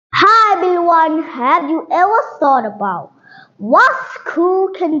Everyone, have you ever thought about what school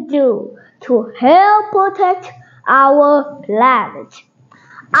can do to help protect our planet?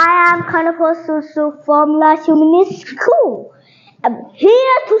 I am Kanapur Susu from RaชวSchool. I'm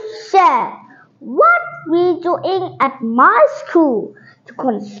here to share what we're doing at my school to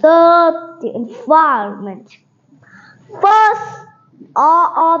conserve the environment. First, all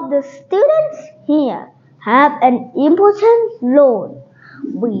of the students here have an important role.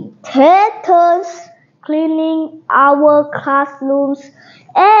 We take turns cleaning our classrooms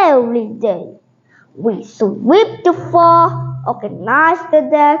every day. We sweep the floor, organize the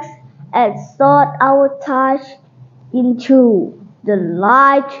desks, and sort our trash into the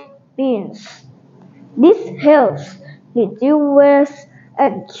right bins. This helps reduce waste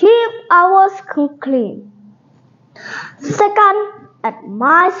and keep our school clean. Second, at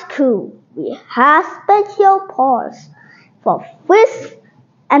my school, we have special ponds for fish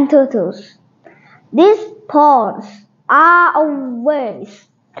and turtles. These ponds are always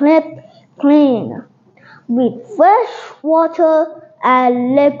kept clean with fresh water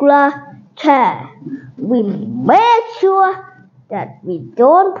and regular care. We make sure that we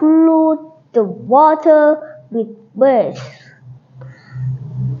don't pollute the water with waste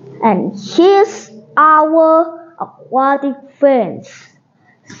and keep our aquatic friends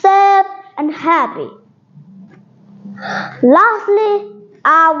safe and happy. Lastly,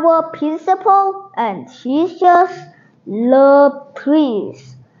 our principal and teachers love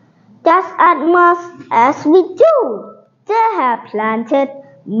trees just as much as we do. They have planted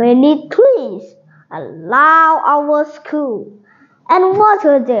many trees around our school and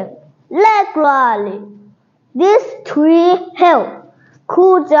water them regularly. These trees help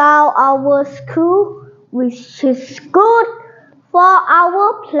cool down our school, which is good for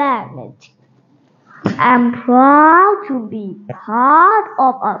our planet. I'm proud to be part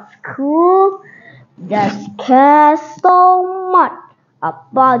of a school that cares so much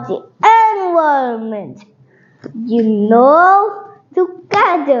about the environment.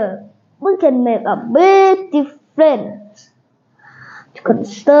 Together we can make a big difference to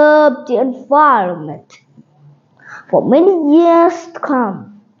conserve the environment for many years to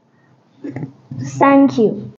come. Thank you.